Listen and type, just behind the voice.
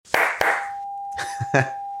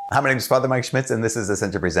Hi, my name is Father Mike Schmitz, and this is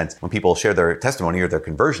Ascension Presents. When people share their testimony or their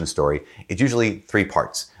conversion story, it's usually three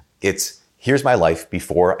parts. It's, here's my life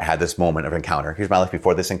before I had this moment of encounter. Here's my life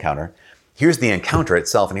before this encounter. Here's the encounter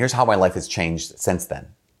itself, and here's how my life has changed since then.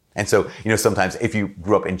 And so, sometimes if you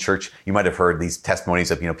grew up in church, you might have heard these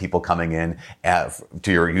testimonies of, people coming in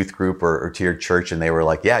to your youth group or to your church, and they were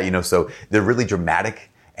like, so they're really dramatic.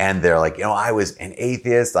 And they're like, I was an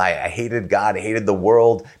atheist. I hated God. I hated the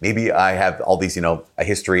world. Maybe I have all these, a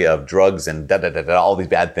history of drugs and all these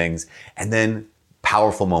bad things. And then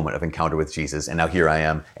powerful moment of encounter with Jesus. And now here I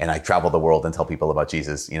am, and I travel the world and tell people about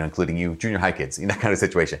Jesus, including you, junior high kids, that kind of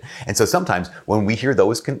situation. And so sometimes when we hear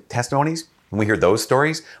those testimonies, when we hear those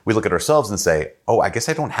stories, we look at ourselves and say, oh, I guess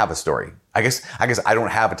I don't have a story. I guess I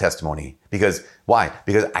don't have a testimony. Because why?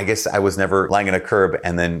 Because I guess I was never lying on a curb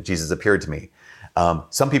and then Jesus appeared to me.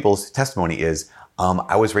 Some people's testimony is,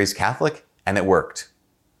 I was raised Catholic and it worked.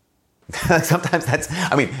 Sometimes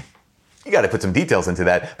you got to put some details into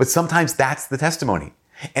that, but sometimes that's the testimony.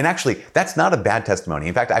 And actually, that's not a bad testimony.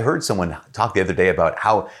 In fact, I heard someone talk the other day about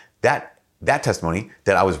how that testimony,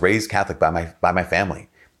 that I was raised Catholic by my family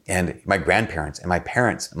and my grandparents and my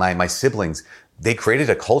parents, my siblings, they created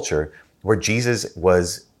a culture where Jesus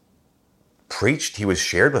was preached, he was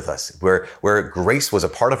shared with us, where grace was a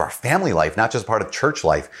part of our family life, not just part of church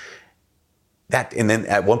life. And then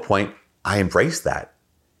at one point, I embraced that.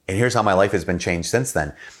 And here's how my life has been changed since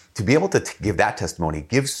then. To be able to give that testimony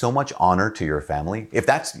gives so much honor to your family. If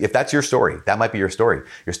that's your story, that might be your story.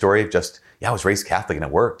 Your story of just, I was raised Catholic and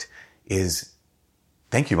it worked, is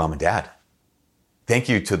thank you, Mom and Dad. Thank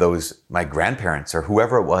you to my grandparents or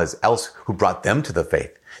whoever it was else who brought them to the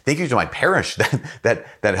faith. Thank you to my parish that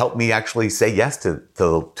helped me actually say yes to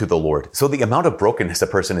the Lord. So the amount of brokenness a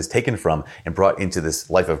person is taken from and brought into this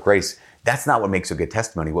life of grace, that's not what makes a good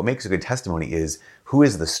testimony. What makes a good testimony is, who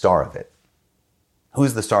is the star of it? Who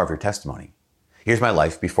is the star of your testimony? Here's my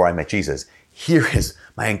life before I met Jesus. Here is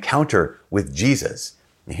my encounter with Jesus.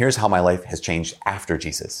 And here's how my life has changed after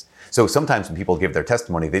Jesus. So sometimes when people give their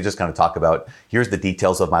testimony, they just kind of talk about, here's the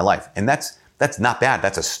details of my life. And that's not bad.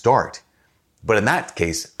 That's a start. But in that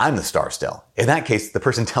case, I'm the star still. In that case, the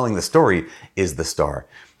person telling the story is the star.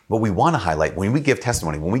 What we want to highlight when we give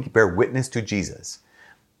testimony, when we bear witness to Jesus,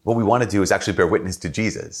 what we want to do is actually bear witness to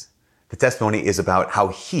Jesus. The testimony is about how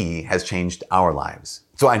he has changed our lives.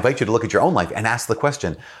 So I invite you to look at your own life and ask the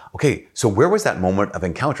question, okay, so where was that moment of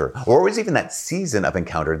encounter? Or was even that season of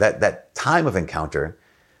encounter, that time of encounter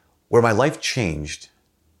where my life changed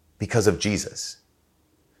because of Jesus?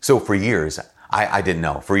 So for years, I didn't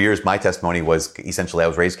know. For years, my testimony was essentially I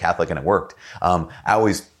was raised Catholic and it worked. I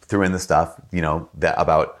always threw in the stuff, that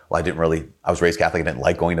about, I was raised Catholic. I didn't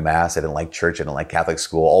like going to Mass. I didn't like church. I didn't like Catholic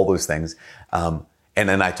school, all those things. And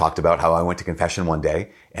then I talked about how I went to confession one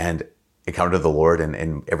day and encountered the Lord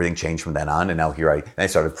and everything changed from then on. And now here I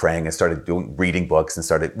started praying and started reading books and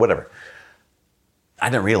started whatever. I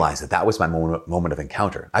didn't realize that was my moment of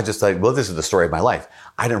encounter. I just thought, this is the story of my life.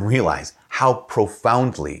 I didn't realize how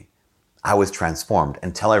profoundly I was transformed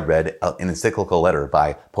until I read an encyclical letter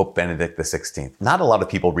by Pope Benedict XVI. Not a lot of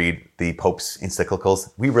people read the Pope's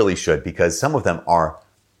encyclicals. We really should, because some of them are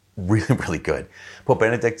really, really good. Pope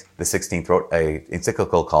Benedict XVI wrote an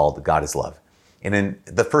encyclical called God is Love. And in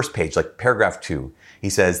the first page, like paragraph 2,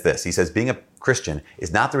 he says this. He says, being a Christian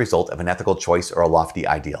is not the result of an ethical choice or a lofty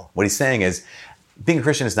ideal. What he's saying is, being a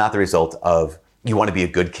Christian is not the result of you want to be a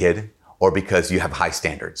good kid or because you have high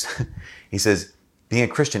standards. He says, being a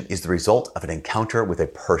Christian is the result of an encounter with a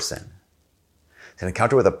person. It's an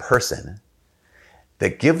encounter with a person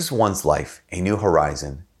that gives one's life a new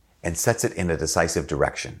horizon and sets it in a decisive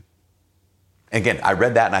direction. Again, I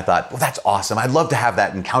read that and I thought, that's awesome. I'd love to have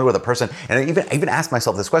that encounter with a person. And I even asked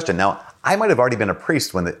myself this question. Now, I might have already been a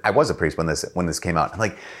priest I was a priest when this came out. I'm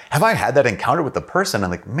like, have I had that encounter with the person? I'm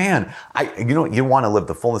like, man, you want to live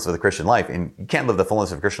the fullness of the Christian life, and you can't live the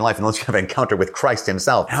fullness of the Christian life unless you have an encounter with Christ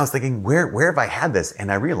himself. And I was thinking, where have I had this? And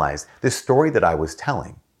I realized this story that I was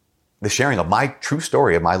telling, the sharing of my true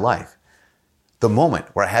story of my life, the moment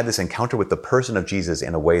where I had this encounter with the person of Jesus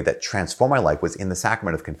in a way that transformed my life was in the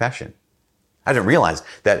sacrament of confession. I didn't realize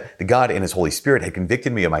that the God in his Holy Spirit had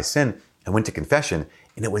convicted me of my sin and went to confession.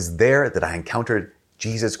 And it was there that I encountered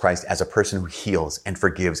Jesus Christ as a person who heals and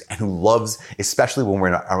forgives and who loves, especially when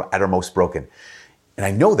we're at our most broken. And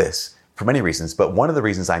I know this for many reasons, but one of the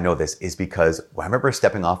reasons I know this is because I remember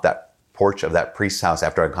stepping off that porch of that priest's house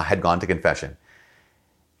after I had gone to confession.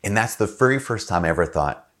 And that's the very first time I ever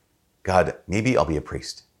thought, God, maybe I'll be a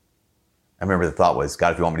priest. I remember the thought was,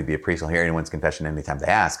 God, if you want me to be a priest, I'll hear anyone's confession anytime they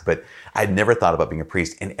ask. But I'd never thought about being a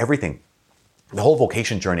priest. And everything The whole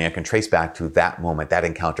vocation journey I can trace back to that moment, that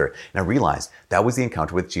encounter. And I realized that was the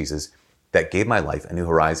encounter with Jesus that gave my life a new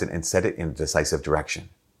horizon and set it in a decisive direction.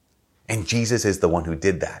 And Jesus is the one who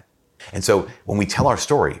did that. And so when we tell our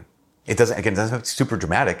story, it doesn't have to be super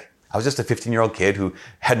dramatic. I was just a 15-year-old kid who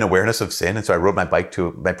had an awareness of sin. And so I rode my bike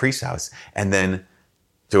to my priest's house and then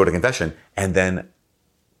to go to confession. And then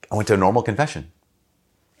I went to a normal confession.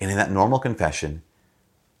 And in that normal confession,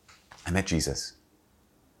 I met Jesus.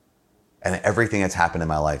 And everything that's happened in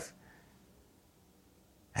my life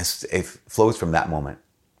it flows from that moment.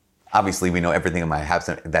 Obviously, we know everything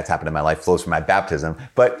that's happened in my life flows from my baptism.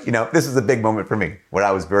 But, this is a big moment for me when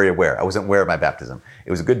I was very aware. I wasn't aware of my baptism.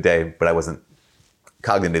 It was a good day, but I wasn't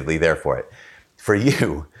cognitively there for it. For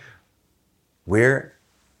you, where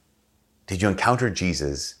did you encounter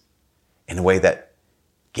Jesus in a way that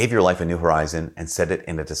gave your life a new horizon and set it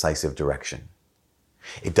in a decisive direction?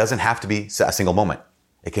 It doesn't have to be a single moment.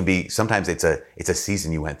 It can be, sometimes it's a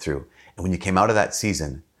season you went through. And when you came out of that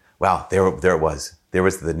season, wow, there it was. There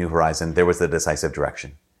was the new horizon. There was the decisive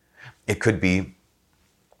direction. It could be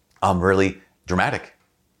really dramatic.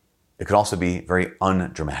 It could also be very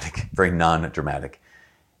undramatic, very non-dramatic.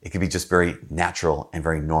 It could be just very natural and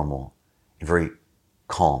very normal and very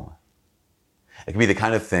calm. It could be the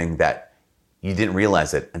kind of thing that you didn't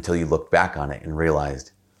realize it until you looked back on it and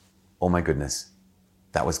realized, oh my goodness,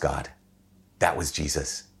 that was God. That was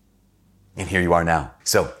Jesus. And here you are now.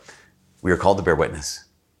 So we are called to bear witness.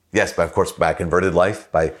 Yes, but of course, by a converted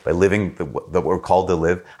life, by living what we're called to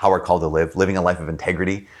live, how we're called to live, living a life of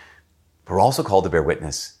integrity. But we're also called to bear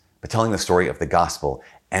witness by telling the story of the gospel.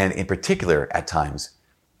 And in particular, at times,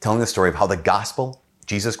 telling the story of how the gospel,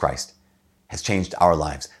 Jesus Christ, has changed our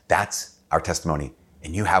lives. That's our testimony.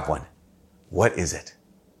 And you have one. What is it?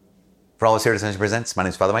 For all of us here at Ascension Presents, my name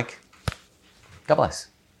is Father Mike. God bless.